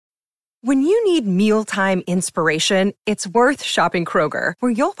When you need mealtime inspiration, it's worth shopping Kroger,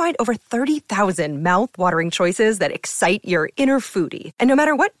 where you'll find over 30,000 mouth-watering choices that excite your inner foodie. And no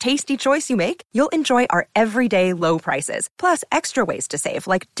matter what tasty choice you make, you'll enjoy our everyday low prices, plus extra ways to save,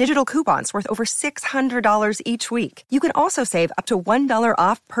 like digital coupons worth over $600 each week. You can also save up to $1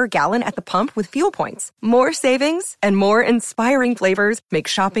 off per gallon at the pump with fuel points. More savings and more inspiring flavors make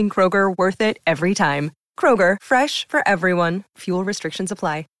shopping Kroger worth it every time. Kroger, fresh for everyone. Fuel restrictions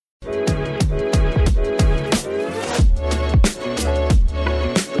apply.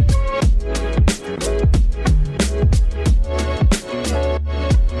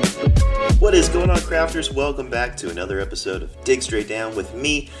 What is going on, crafters? Welcome back to another episode of Dig Straight Down with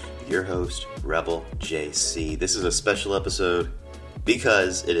me, your host, Rebel JC. This is a special episode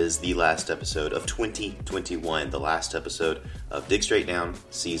because it is the last episode of 2021, the last episode of Dig Straight Down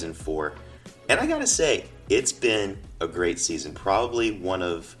Season 4. And I gotta say, it's been a great season, probably one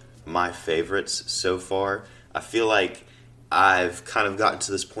of my favorites so far. I feel like I've kind of gotten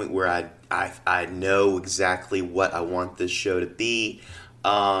to this point where I know exactly what I want this show to be.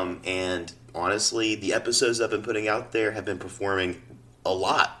 And honestly, the episodes I've been putting out there have been performing a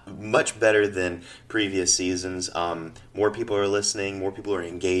lot, much better than previous seasons. More people are listening, more people are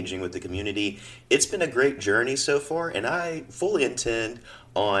engaging with the community. It's been a great journey so far, and I fully intend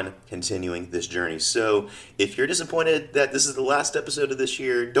on continuing this journey. So if you're disappointed that this is the last episode of this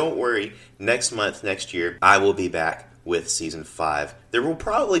year, don't worry. Next year, I will be back with Season 5. There will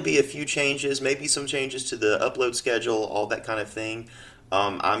probably be a few changes, maybe some changes to the upload schedule, all that kind of thing.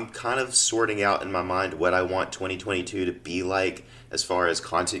 I'm kind of sorting out in my mind what I want 2022 to be like as far as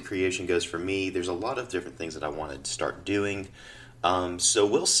content creation goes for me. There's a lot of different things that I want to start doing. So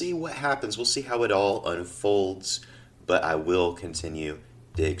we'll see what happens. We'll see how it all unfolds. But I will continue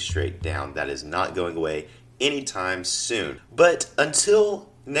Dig Straight Down. That is not going away anytime soon. But until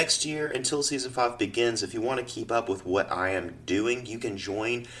next year, until Season 5 begins, if you want to keep up with what I am doing, you can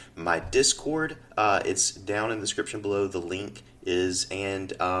join my Discord. It's down in the description below. The link is,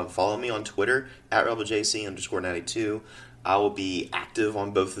 and follow me on Twitter at RebelJC_92. I will be active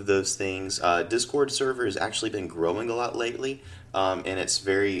on both of those things. Discord server has actually been growing a lot lately, and it's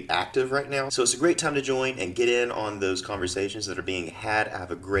very active right now. So it's a great time to join and get in on those conversations that are being had. I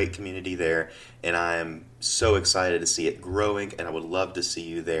have a great community there, and I am so excited to see it growing, and I would love to see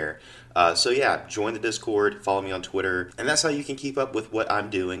you there. So yeah, join the Discord, follow me on Twitter, and that's how you can keep up with what I'm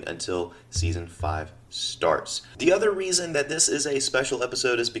doing until Season 5 starts. The other reason that this is a special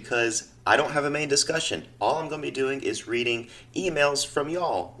episode is because I don't have a main discussion. All I'm going to be doing is reading emails from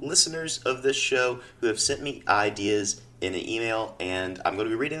y'all, listeners of this show, who have sent me ideas in an email, and I'm going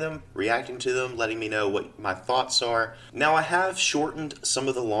to be reading them, reacting to them, letting me know what my thoughts are. Now, I have shortened some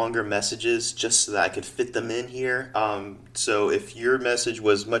of the longer messages just so that I could fit them in here. So if your message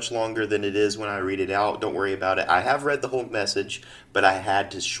was much longer than it is when I read it out, don't worry about it. I have read the whole message, but I had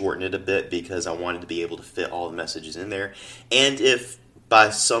to shorten it a bit because I wanted to be able to fit all the messages in there. And if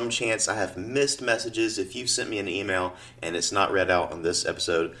by some chance I have missed messages, if you sent me an email and it's not read out on this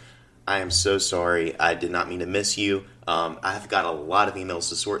episode, I am so sorry. I did not mean to miss you. I've got a lot of emails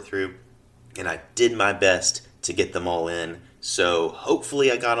to sort through, and I did my best to get them all in. So hopefully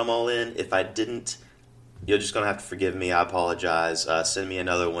I got them all in. If I didn't, you're just going to have to forgive me. I apologize. Send me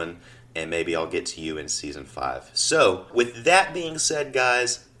another one, and maybe I'll get to you in Season 5. So with that being said,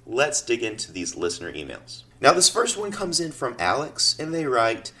 guys, let's dig into these listener emails. Now, this first one comes in from Alex, and they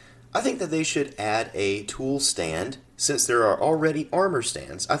write, I think that they should add a tool stand. Since there are already armor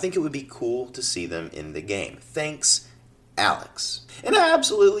stands, I think it would be cool to see them in the game. Thanks, Alex. And I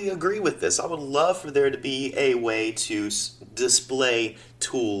absolutely agree with this. I would love for there to be a way to display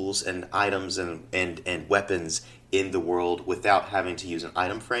tools and items and weapons in the world without having to use an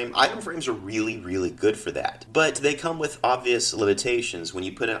item frame. Item frames are really, really good for that. But they come with obvious limitations. When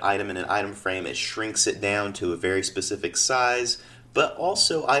you put an item in an item frame, it shrinks it down to a very specific size. But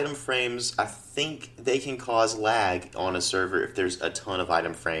also, item frames, I think they can cause lag on a server if there's a ton of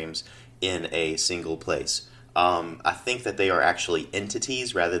item frames in a single place. I think that they are actually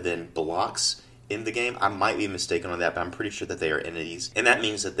entities rather than blocks in the game. I might be mistaken on that, but I'm pretty sure that they are entities. And that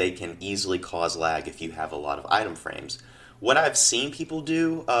means that they can easily cause lag if you have a lot of item frames. What I've seen people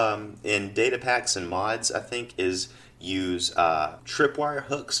do in data packs and mods, I think, is use tripwire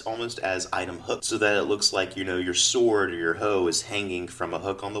hooks almost as item hooks so that it looks like, you know, your sword or your hoe is hanging from a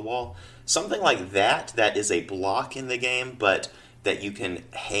hook on the wall. Something like that is a block in the game, but that you can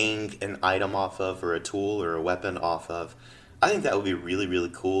hang an item off of or a tool or a weapon off of. I think that would be really,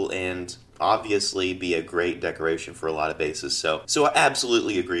 really cool and obviously be a great decoration for a lot of bases. So I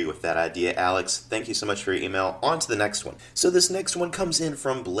absolutely agree with that idea, Alex. Thank you so much for your email. On to the next one. So this next one comes in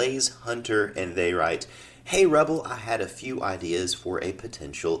from Blaze Hunter, and they write, "Hey Rebel, I had a few ideas for a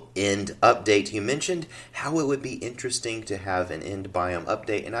potential end update. You mentioned how it would be interesting to have an end biome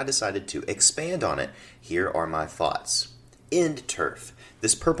update, and I decided to expand on it. Here are my thoughts. End turf.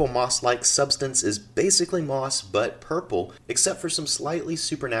 This purple moss-like substance is basically moss, but purple, except for some slightly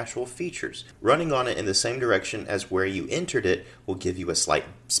supernatural features. Running on it in the same direction as where you entered it will give you a slight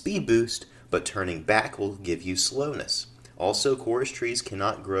speed boost, but turning back will give you slowness. Also, chorus trees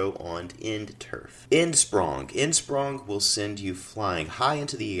cannot grow on end turf. Endsprong. Endsprong will send you flying high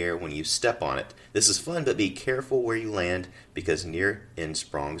into the air when you step on it. This is fun, but be careful where you land, because near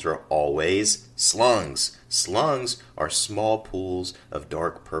endsprongs are always slungs. Slungs are small pools of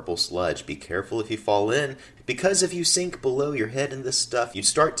dark purple sludge. Be careful if you fall in, because if you sink below your head in this stuff, you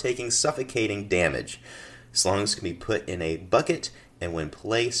start taking suffocating damage. Slungs can be put in a bucket, and when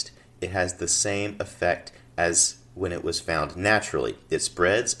placed, it has the same effect as when it was found naturally. It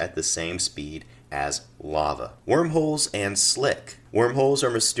spreads at the same speed as lava. Wormholes and slick. Wormholes are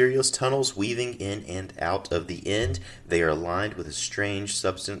mysterious tunnels weaving in and out of the end. They are lined with a strange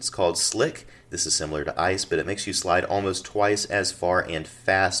substance called slick. This is similar to ice, but it makes you slide almost twice as far and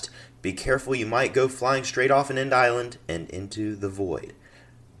fast. Be careful, you might go flying straight off an end island and into the void.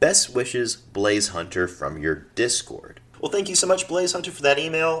 Best wishes, Blaze Hunter, from your Discord." Well, thank you so much, Blaze Hunter, for that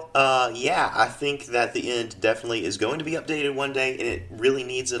email. I think that the end definitely is going to be updated one day, and it really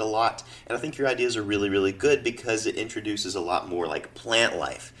needs it a lot. And I think your ideas are really, really good because it introduces a lot more like plant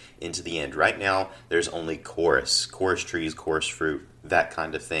life into the end. Right now, there's only chorus trees, chorus fruit, that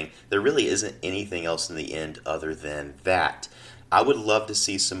kind of thing. There really isn't anything else in the end other than that. I would love to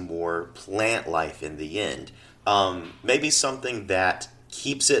see some more plant life in the end. Maybe something that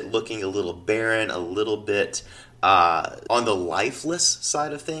keeps it looking a little barren, a little bit on the lifeless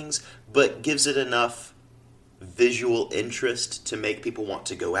side of things, but gives it enough visual interest to make people want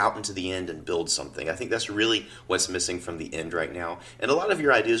to go out into the end and build something. I think that's really what's missing from the end right now. And a lot of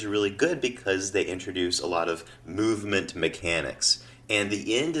your ideas are really good because they introduce a lot of movement mechanics. And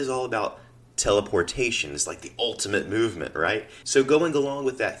the end is all about teleportation. Is like the ultimate movement, right? So going along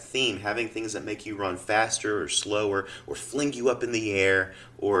with that theme, having things that make you run faster or slower or fling you up in the air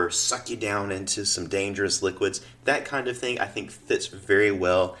or suck you down into some dangerous liquids, that kind of thing I think fits very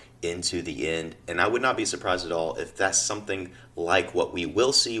well into the end, and I would not be surprised at all if that's something like what we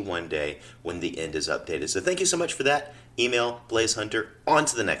will see one day when the end is updated. So thank you so much for that email, Blaze Hunter. On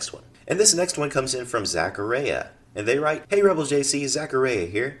to the next one. And this next one comes in from Zachariah, and they write, "Hey Rebel JC, Zachariah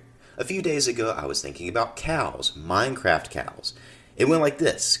here. A few days ago, I was thinking about cows, Minecraft cows. It went like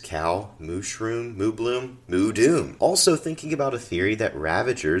this: cow, mushroom, moo bloom, moo doom. Also thinking about a theory that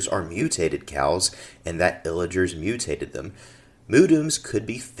Ravagers are mutated cows and that Illagers mutated them. Moo dooms could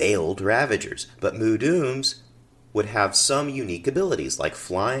be failed Ravagers, but moo dooms would have some unique abilities like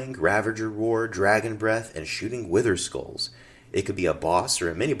flying, Ravager roar, dragon breath, and shooting wither skulls. It could be a boss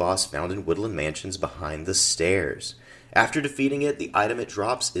or a mini-boss found in woodland mansions behind the stairs. After defeating it, the item it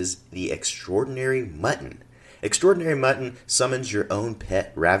drops is the Extraordinary Mutton. Extraordinary Mutton summons your own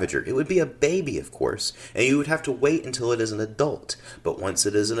pet Ravager. It would be a baby, of course, and you would have to wait until it is an adult. But once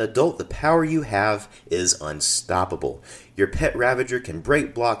it is an adult, the power you have is unstoppable. Your pet Ravager can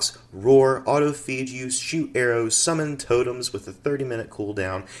break blocks, roar, auto-feed you, shoot arrows, summon totems with a 30-minute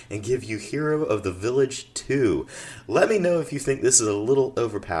cooldown, and give you Hero of the Village 2. Let me know if you think this is a little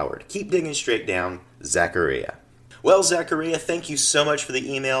overpowered. Keep digging straight down, Zachariah." Well, Zachariah, thank you so much for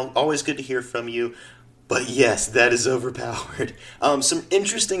the email. Always good to hear from you. But yes, that is overpowered. Some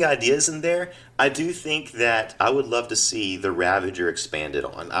interesting ideas in there. I do think that I would love to see the Ravager expanded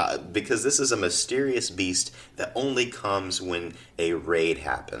on, because this is a mysterious beast that only comes when a raid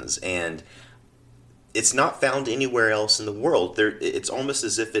happens, and it's not found anywhere else in the world. It's almost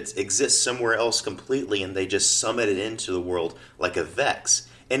as if it exists somewhere else completely, and they just summon it into the world like a Vex.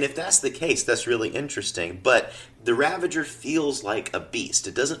 And if that's the case, that's really interesting. But the Ravager feels like a beast.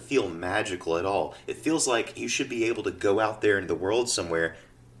 It doesn't feel magical at all. It feels like you should be able to go out there in the world somewhere,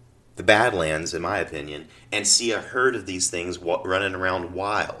 the Badlands, in my opinion, and see a herd of these things running around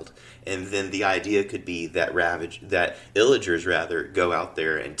wild. And then the idea could be that Illagers go out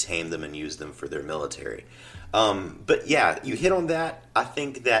there and tame them and use them for their military. But yeah, you hit on that. I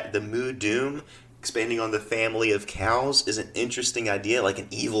think that the Moo Doom, expanding on the family of cows, is an interesting idea, like an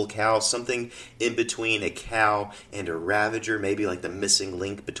evil cow, something in between a cow and a Ravager, maybe like the missing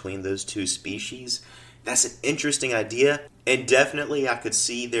link between those two species. That's an interesting idea, and definitely I could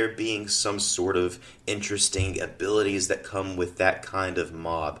see there being some sort of interesting abilities that come with that kind of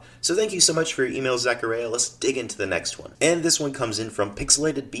mob. So thank you so much for your email, Zachariah. Let's dig into the next one. And this one comes in from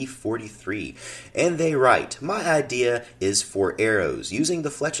Pixelated B43. And they write, my idea is for arrows. Using the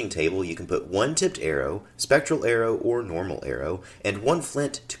fletching table, you can put one tipped arrow, spectral arrow, or normal arrow, and one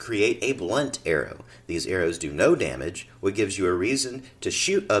flint to create a blunt arrow. These arrows do no damage, which gives you a reason to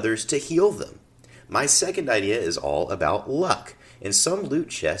shoot others to heal them. My second idea is all about luck. In some loot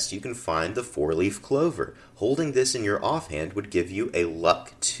chests, you can find the 4-leaf clover. Holding this in your offhand would give you a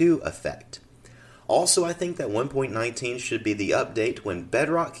luck 2 effect. Also, I think that 1.19 should be the update when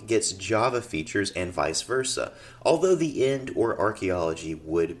Bedrock gets Java features and vice versa, although the end or archaeology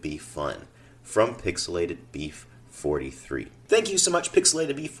would be fun. From Pixelated Beef 43. Thank you so much,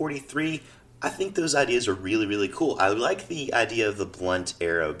 Pixelated Beef 43. I think those ideas are really, really cool. I like the idea of the blunt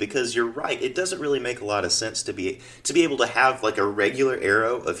arrow because you're right. It doesn't really make a lot of sense to be able to have like a regular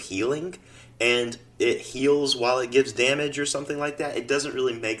arrow of healing and it heals while it gives damage or something like that. It doesn't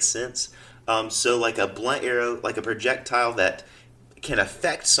really make sense. So like a blunt arrow, like a projectile that can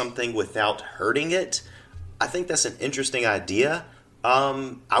affect something without hurting it, I think that's an interesting idea.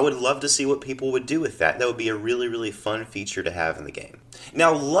 I would love to see what people would do with that. That would be a really, really fun feature to have in the game.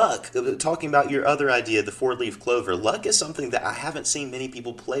 Now, luck, talking about your other idea, the 4-leaf clover, luck is something that I haven't seen many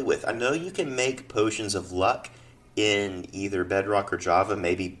people play with. I know you can make potions of luck in either Bedrock or Java,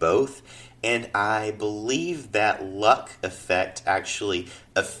 maybe both, and I believe that luck effect actually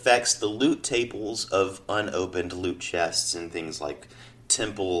affects the loot tables of unopened loot chests and things like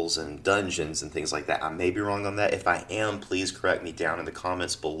temples and dungeons and things like that. I may be wrong on that. If I am, please correct me down in the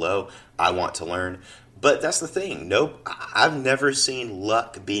comments below. I want to learn. But that's the thing. Nope, I've never seen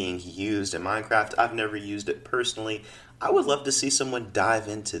luck being used in Minecraft. I've never used it personally. I would love to see someone dive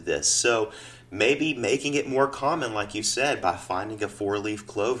into this. So maybe making it more common, like you said, by finding a 4-leaf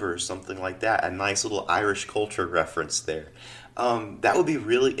clover or something like that. A nice little Irish culture reference there. That would be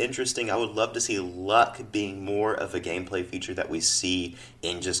really interesting. I would love to see luck being more of a gameplay feature that we see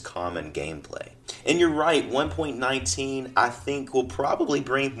in just common gameplay. And you're right, 1.19 I think will probably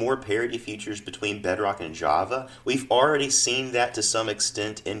bring more parity features between Bedrock and Java. We've already seen that to some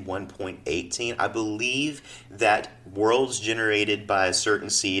extent in 1.18. I believe that worlds generated by a certain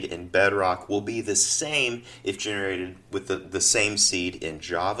seed in Bedrock will be the same if generated with the same seed in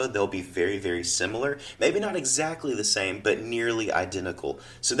Java. They'll be very, very similar. Maybe not exactly the same, but nearly identical.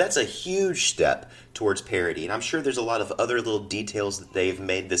 So that's a huge step towards parity. And I'm sure there's a lot of other little details that they've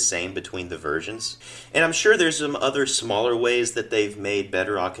made the same between the versions. And I'm sure there's some other smaller ways that they've made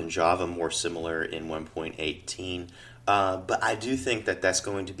Bedrock and Java more similar in 1.18. But I do think that that's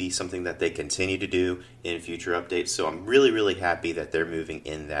going to be something that they continue to do in future updates, so I'm really, really happy that they're moving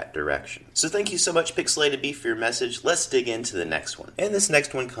in that direction. So thank you so much, Pixelated Beef, for your message. Let's dig into the next one. And this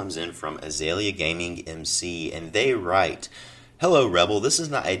next one comes in from Azalea Gaming MC, and they write, hello, Rebel, this is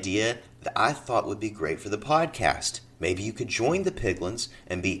an idea that I thought would be great for the podcast. Maybe you could join the Piglins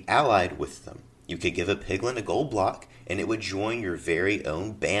and be allied with them. You could give a Piglin a gold block, and it would join your very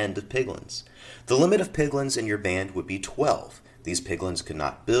own band of Piglins. The limit of Piglins in your band would be 12. These Piglins could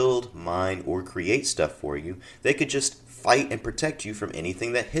not build, mine, or create stuff for you. They could just fight and protect you from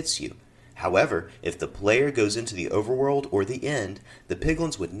anything that hits you. However, if the player goes into the overworld or the end, the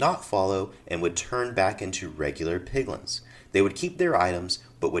Piglins would not follow and would turn back into regular Piglins. They would keep their items,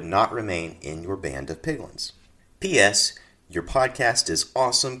 but would not remain in your band of Piglins. P.S. Your podcast is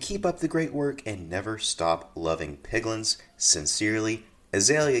awesome. Keep up the great work and never stop loving Piglins. Sincerely,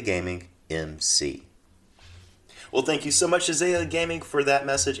 Azalea Gaming MC. Well, thank you so much, Azalea Gaming, for that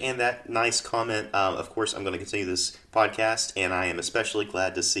message and that nice comment. Of course, I'm going to continue this podcast, and I am especially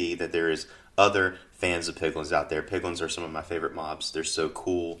glad to see that there is other fans of Piglins out there. Piglins are some of my favorite mobs. They're so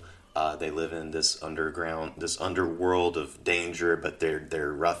cool. They live in this underworld of danger, but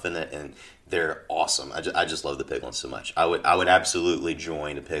they're roughing it, and they're awesome. I just love the Piglins so much. I would absolutely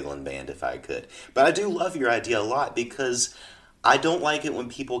join a Piglin band if I could. But I do love your idea a lot because I don't like it when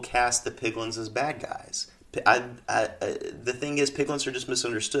people cast the Piglins as bad guys. The thing is, Piglins are just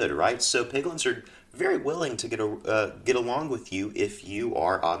misunderstood, right? So Piglins are very willing to get along with you if you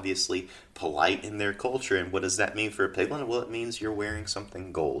are obviously polite in their culture. And what does that mean for a Piglin? Well, it means you're wearing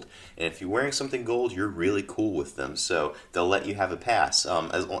something gold. And if you're wearing something gold, you're really cool with them. So they'll let you have a pass,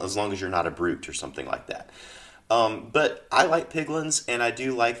 as long as you're not a brute or something like that. But I like Piglins, and I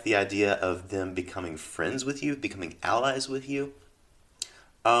do like the idea of them becoming friends with you, becoming allies with you.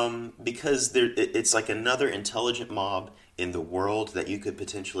 Because it's like another intelligent mob in the world that you could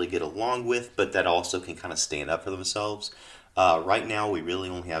potentially get along with, but that also can kind of stand up for themselves. Right now, we really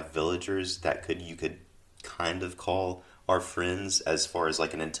only have villagers that you could kind of call our friends as far as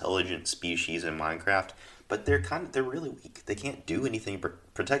like an intelligent species in Minecraft, but they're really weak. They can't do anything to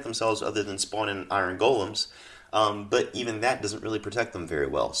protect themselves other than spawning iron golems. But even that doesn't really protect them very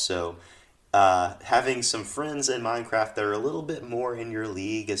well. So having some friends in Minecraft that are a little bit more in your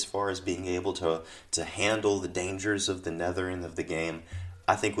league as far as being able to handle the dangers of the nether end of the game,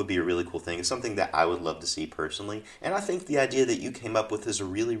 I think would be a really cool thing. It's something that I would love to see personally. And I think the idea that you came up with is a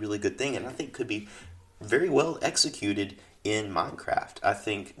really, really good thing, and I think could be very well executed in Minecraft. I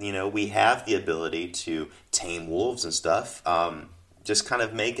think, we have the ability to tame wolves and stuff. Just kind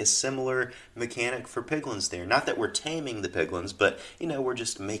of make a similar mechanic for piglins there. Not that we're taming the piglins, but, we're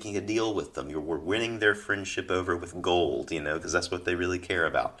just making a deal with them. We're winning their friendship over with gold, because that's what they really care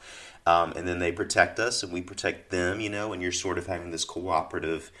about. And then they protect us, and we protect them, and you're sort of having this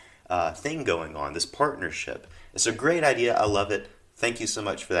cooperative thing going on, this partnership. It's a great idea. I love it. Thank you so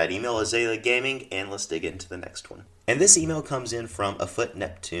much for that email, Azalea Gaming, and let's dig into the next one. And this email comes in from Afoot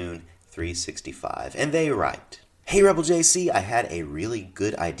Neptune 365, and they write, "Hey Rebel JC, I had a really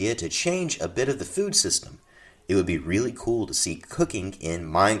good idea to change a bit of the food system. It would be really cool to see cooking in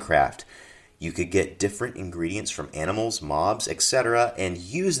Minecraft. You could get different ingredients from animals, mobs, etc., and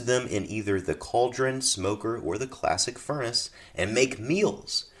use them in either the cauldron, smoker, or the classic furnace, and make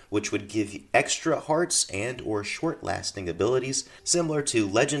meals, which would give you extra hearts and or short-lasting abilities, similar to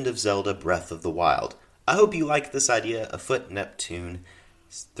Legend of Zelda Breath of the Wild. I hope you like this idea, Afoot Neptune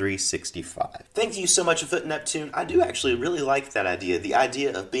 365. Thank you so much, Afoot Neptune. I do actually really like that idea. The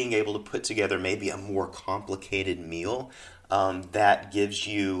idea of being able to put together maybe a more complicated meal that gives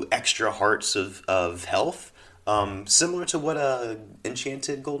you extra hearts of health, similar to what a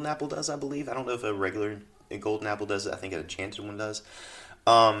enchanted golden apple does, I believe. I don't know if a regular golden apple does it. I think an enchanted one does.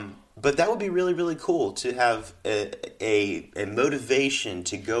 But that would be really, really cool to have a motivation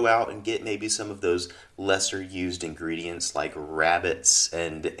to go out and get maybe some of those lesser used ingredients like rabbits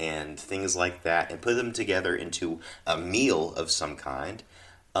and things like that, and put them together into a meal of some kind.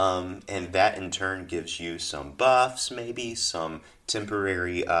 And that in turn gives you some buffs, maybe some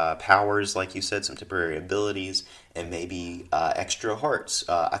temporary powers, like you said, some temporary abilities, and maybe extra hearts.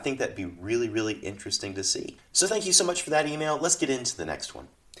 I think that'd be really, really interesting to see. So thank you so much for that email. Let's get into the next one.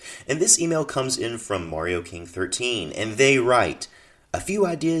 And this email comes in from Mario King 13, and they write, "A few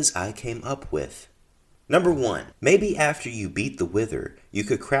ideas I came up with. Number 1, maybe after you beat the Wither, you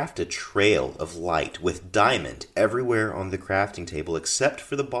could craft a trail of light with diamond everywhere on the crafting table except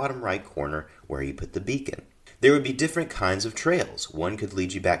for the bottom right corner where you put the beacon. There would be different kinds of trails. One could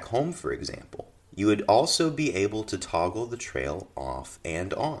lead you back home, for example. You would also be able to toggle the trail off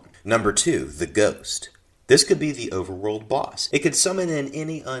and on. Number 2, the Ghost. This could be the overworld boss. It could summon in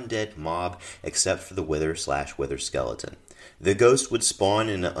any undead mob except for the Wither/Wither skeleton. The Ghost would spawn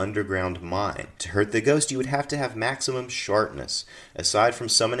in an underground mine. To hurt the Ghost, you would have to have maximum sharpness. Aside from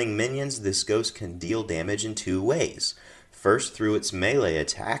summoning minions, this Ghost can deal damage in 2 ways. First, through its melee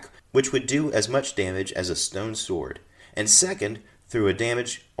attack, which would do as much damage as a stone sword. And second, through a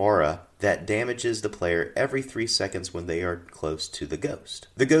damage aura that damages the player every 3 seconds when they are close to the Ghost.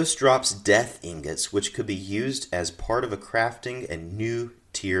 The Ghost drops death ingots, which could be used as part of a crafting a new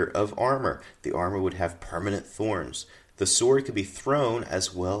tier of armor. The armor would have permanent thorns. The sword could be thrown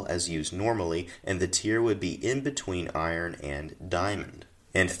as well as used normally, and the tier would be in between iron and diamond.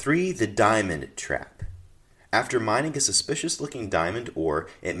 And 3, the diamond trap. After mining a suspicious-looking diamond ore,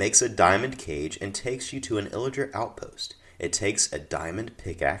 it makes a diamond cage and takes you to an illager outpost. It takes a diamond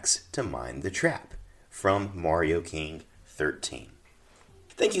pickaxe to mine the trap. From Mario King 13.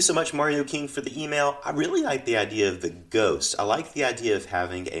 Thank you so much, Mario King, for the email. I really like the idea of the Ghost. I like the idea of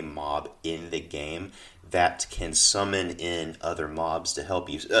having a mob in the game that can summon in other mobs to help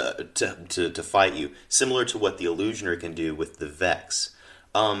you, to fight you, similar to what the Illusioner can do with the Vex.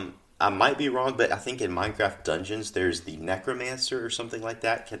 I might be wrong, but I think in Minecraft Dungeons there's the Necromancer or something like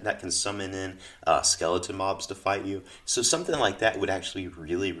that that can summon in skeleton mobs to fight you. So something like that would actually be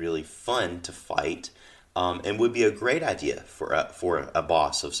really, really fun to fight, and would be a great idea for a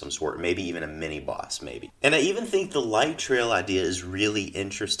boss of some sort, maybe even a mini boss, maybe. And I even think the light trail idea is really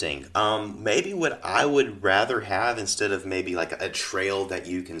interesting. Maybe what I would rather have, instead of maybe like a trail that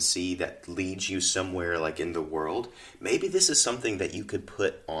you can see that leads you somewhere like in the world, maybe this is something that you could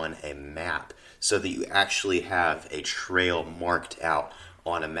put on a map so that you actually have a trail marked out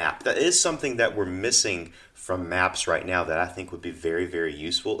on a map. That is something that we're missing from maps right now that I think would be very, very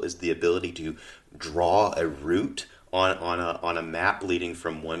useful, is the ability to draw a route on a map leading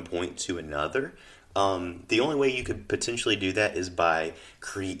from one point to another. The only way you could potentially do that is by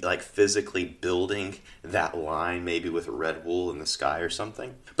physically building that line, maybe with red wool in the sky or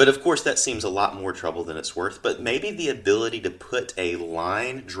something. But of course, that seems a lot more trouble than it's worth. But maybe the ability to put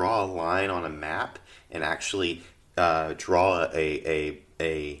draw a line on a map, and actually draw a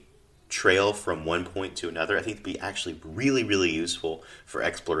trail from one point to another, I think would be actually really, really useful for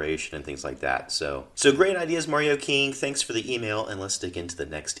exploration and things like that. So great ideas, Mario King. Thanks for the email, and let's dig into the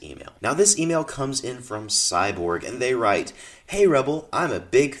next email. Now, this email comes in from Cyborg, and they write, "Hey Rebel, I'm a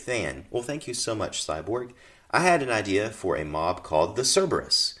big fan." Well, thank you so much, Cyborg. "I had an idea for a mob called the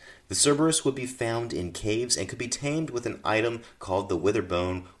Cerberus. The Cerberus would be found in caves and could be tamed with an item called the Wither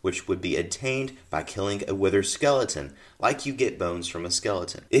Bone, which would be attained by killing a Wither skeleton, like you get bones from a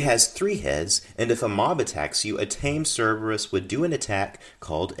skeleton. It has 3 heads, and if a mob attacks you, a tamed Cerberus would do an attack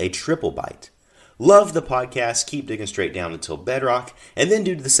called a triple bite. Love the podcast. Keep digging straight down until bedrock, and then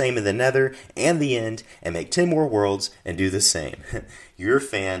do the same in the nether and the end, and make 10 more worlds and do the same. Your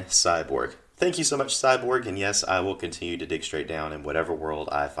fan, Cyborg." Thank you so much, Cyborg, and yes, I will continue to dig straight down in whatever world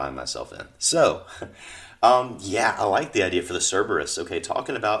I find myself in. So, I like the idea for the Cerberus. Okay,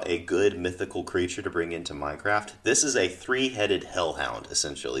 talking about a good mythical creature to bring into Minecraft, this is a 3-headed hellhound,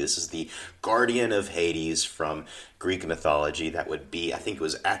 essentially. This is the guardian of Hades from Greek mythology. That would be, I think it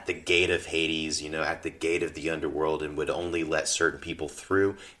was at the gate of Hades, at the gate of the underworld, and would only let certain people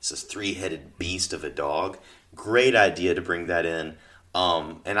through. It's this 3-headed beast of a dog. Great idea to bring that in.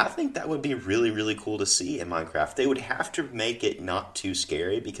 And I think that would be really, really cool to see in Minecraft. They would have to make it not too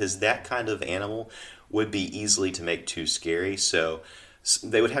scary, because that kind of animal would be easily to make too scary. So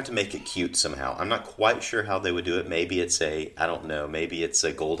they would have to make it cute somehow. I'm not quite sure how they would do it. Maybe it's maybe it's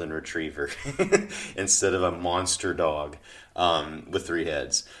a golden retriever instead of a monster dog with 3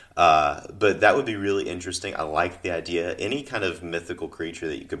 heads. But that would be really interesting. I like the idea. Any kind of mythical creature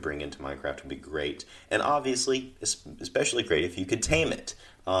that you could bring into Minecraft would be great. And obviously, especially great if you could tame it.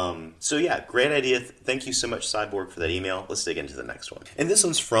 Great idea. Thank you so much, Cyborg, for that email. Let's dig into the next one. And this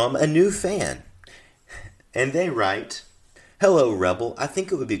one's from a new fan. And they write, "Hello, Rebel. I think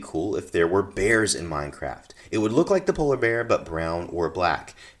it would be cool if there were bears in Minecraft. It would look like the polar bear, but brown or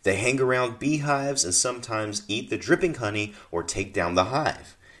black. They hang around beehives and sometimes eat the dripping honey or take down the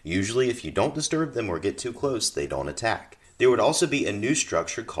hive. Usually, if you don't disturb them or get too close, they don't attack. There would also be a new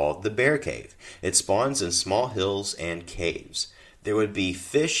structure called the Bear Cave. It spawns in small hills and caves. There would be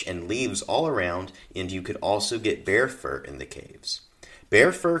fish and leaves all around, and you could also get bear fur in the caves.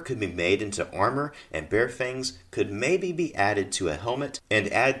 Bear fur could be made into armor, and bear fangs could maybe be added to a helmet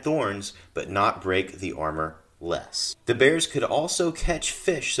and add thorns, but not break the armor less. The bears could also catch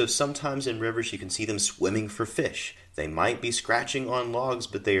fish, so sometimes in rivers you can see them swimming for fish. They might be scratching on logs,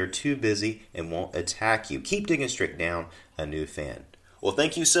 but they are too busy and won't attack you. Keep digging straight down, a new fan." Well,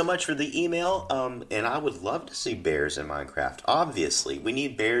 thank you so much for the email, and I would love to see bears in Minecraft. Obviously, we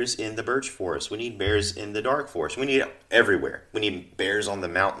need bears in the birch forest. We need bears in the dark forest. We need it everywhere. We need bears on the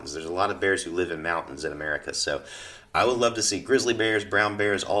mountains. There's a lot of bears who live in mountains in America, so I would love to see grizzly bears, brown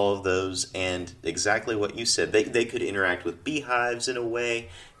bears, all of those, and exactly what you said. They could interact with beehives in a way.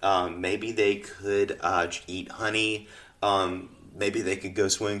 Maybe they could eat honey. Maybe they could go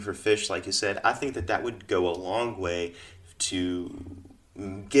swimming for fish, like you said. I think that would go a long way to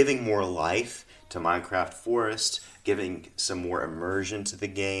giving more life to Minecraft Forest, giving some more immersion to the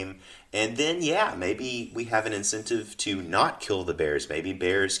game. And then, maybe we have an incentive to not kill the bears. Maybe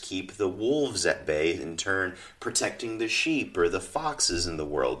bears keep the wolves at bay, in turn protecting the sheep or the foxes in the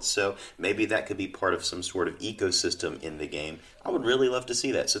world. So maybe that could be part of some sort of ecosystem in the game. I would really love to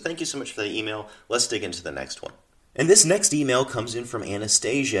see that. So thank you so much for the email. Let's dig into the next one. And this next email comes in from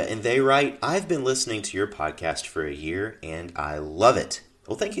Anastasia, and they write, "I've been listening to your podcast for a year, and I love it."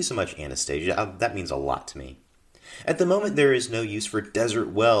 Well, thank you so much, Anastasia. That means a lot to me. "At the moment, there is no use for desert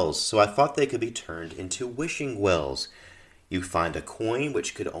wells, so I thought they could be turned into wishing wells. You find a coin,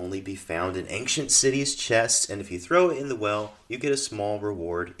 which could only be found in ancient cities' chests, and if you throw it in the well, you get a small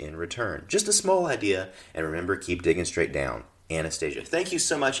reward in return. Just a small idea, and remember, keep digging straight down. Anastasia." Thank you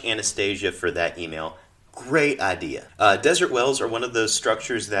so much, Anastasia, for that email. Great idea. Desert wells are one of those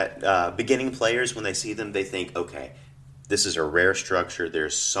structures that beginning players, when they see them, they think, okay, this is a rare structure.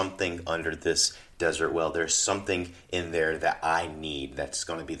 There's something under this desert well. There's something in there that I need that's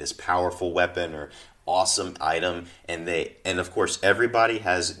going to be this powerful weapon or awesome item. And of course, everybody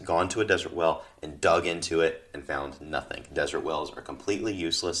has gone to a desert well and dug into it and found nothing. Desert wells are completely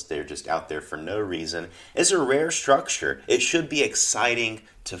useless. They're just out there for no reason. It's a rare structure. It should be exciting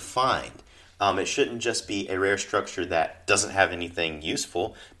to find. It shouldn't just be a rare structure that doesn't have anything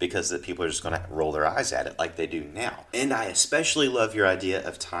useful, because the people are just going to roll their eyes at it like they do now. And I especially love your idea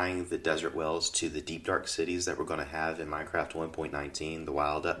of tying the desert wells to the deep dark cities that we're going to have in Minecraft 1.19, the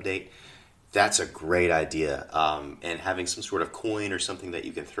wild update. That's a great idea. And having some sort of coin or something that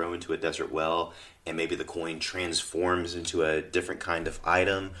you can throw into a desert well, and maybe the coin transforms into a different kind of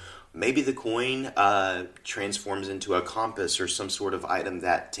item. Maybe the coin transforms into a compass or some sort of item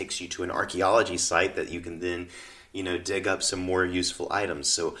that takes you to an archaeology site that you can then, dig up some more useful items.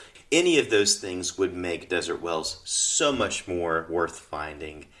 So any of those things would make desert wells so much more worth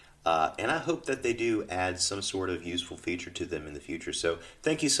finding. And I hope that they do add some sort of useful feature to them in the future. So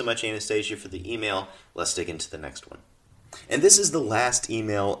thank you so much, Anastasia, for the email. Let's dig into the next one. And this is the last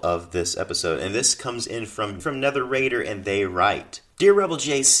email of this episode, and this comes in from Nether Raider, and they write, Dear Rebel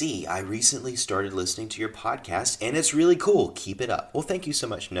JC, I recently started listening to your podcast, and it's really cool. Keep it up. Well, thank you so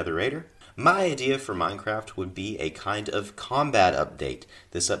much, Nether Raider. My idea for Minecraft would be a kind of combat update.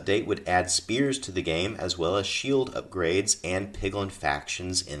 This update would add spears to the game, as well as shield upgrades and piglin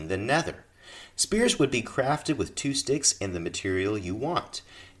factions in the Nether. Spears would be crafted with 2 sticks and the material you want.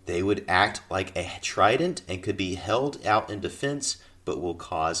 They would act like a trident and could be held out in defense, but will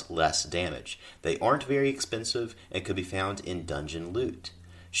cause less damage. They aren't very expensive and could be found in dungeon loot.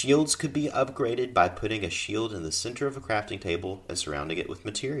 Shields could be upgraded by putting a shield in the center of a crafting table and surrounding it with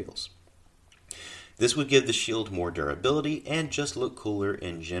materials. This would give the shield more durability and just look cooler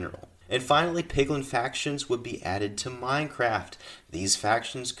in general. And finally, piglin factions would be added to Minecraft. These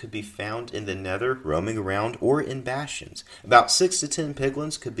factions could be found in the Nether, roaming around, or in bastions. About 6 to 10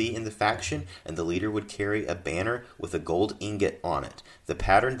 piglins could be in the faction, and the leader would carry a banner with a gold ingot on it, the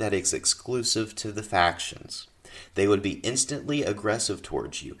pattern that is exclusive to the factions. They would be instantly aggressive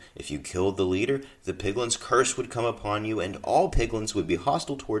towards you. If you killed the leader, the piglin's curse would come upon you, and all piglins would be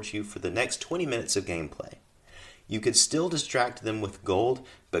hostile towards you for the next 20 minutes of gameplay. You could still distract them with gold,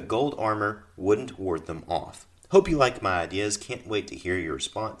 but gold armor wouldn't ward them off. Hope you like my ideas. Can't wait to hear your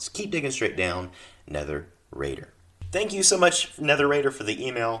response. Keep digging straight down, Nether Raider. Thank you so much, Nether Raider, for the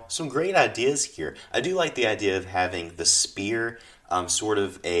email. Some great ideas here. I do like the idea of having the spear, sort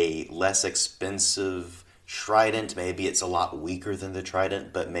of a less expensive trident. Maybe it's a lot weaker than the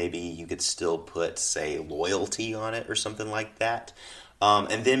trident, but maybe you could still put, say, loyalty on it or something like that.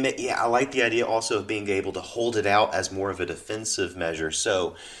 And then, I like the idea also of being able to hold it out as more of a defensive measure.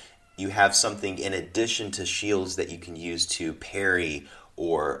 So you have something in addition to shields that you can use to parry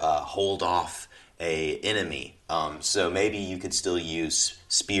or hold off a enemy. So maybe you could still use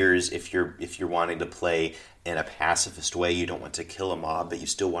spears if you're wanting to play in a pacifist way. You don't want to kill a mob, but you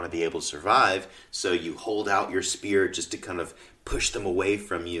still want to be able to survive. So you hold out your spear just to kind of push them away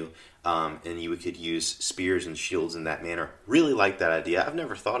from you. And you could use spears and shields in that manner. Really like that idea. I've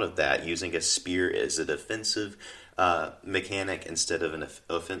never thought of that, using a spear as a defensive mechanic instead of an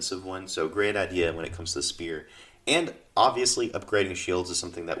offensive one. So great idea when it comes to the spear. And obviously, upgrading shields is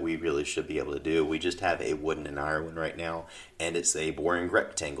something that we really should be able to do. We just have a wooden and iron one right now, and it's a boring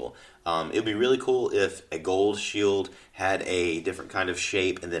rectangle. It would be really cool if a gold shield had a different kind of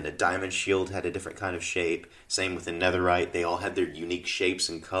shape, and then a diamond shield had a different kind of shape. Same with the netherite. They all had their unique shapes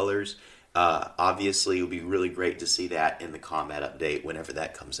and colors. Obviously, it would be really great to see that in the combat update whenever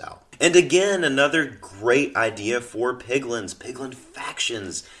that comes out. And again, another great idea for piglins, piglin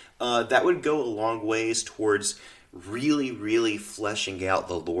factions. That would go a long ways towards really, really fleshing out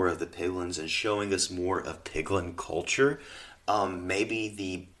the lore of the piglins and showing us more of piglin culture. Maybe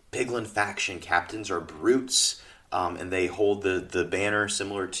the piglin faction captains are brutes, and they hold the banner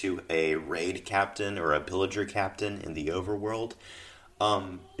similar to a raid captain or a pillager captain in the overworld.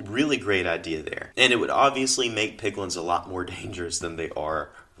 Really great idea there. And it would obviously make piglins a lot more dangerous than they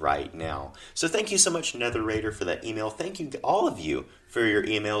are right now. So thank you so much, Nether Raider, for that email. Thank you to all of you for your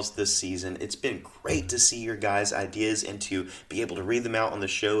emails this season. It's been great to see your guys' ideas and to be able to read them out on the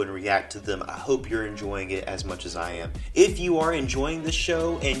show and react to them. I hope you're enjoying it as much as I am. If you are enjoying the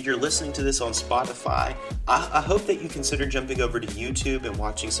show and you're listening to this on Spotify, I hope that you consider jumping over to YouTube and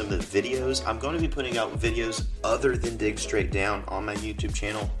watching some of the videos. I'm going to be putting out videos other than Dig Straight Down on my YouTube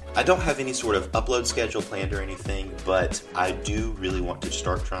channel. I don't have any sort of upload schedule planned or anything, but I do really want to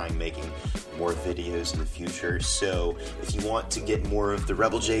start trying making more videos in the future. So if you want to get more more of the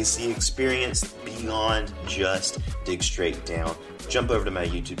Rebel JC experience beyond just Dig Straight Down, jump over to my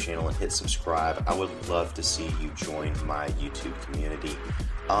YouTube channel and hit subscribe. I would love to see you join my YouTube community.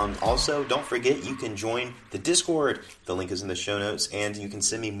 Also, don't forget you can join the Discord. The link is in the show notes, and you can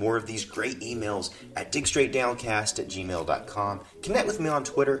send me more of these great emails at digstraightdowncast@gmail.com. Connect with me on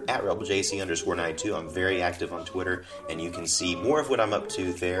Twitter at RebelJC_92. I'm very active on Twitter, and you can see more of what I'm up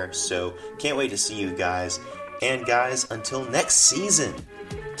to there. So, can't wait to see you guys. And guys, until next season,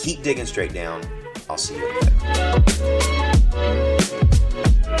 keep digging straight down. I'll see you later.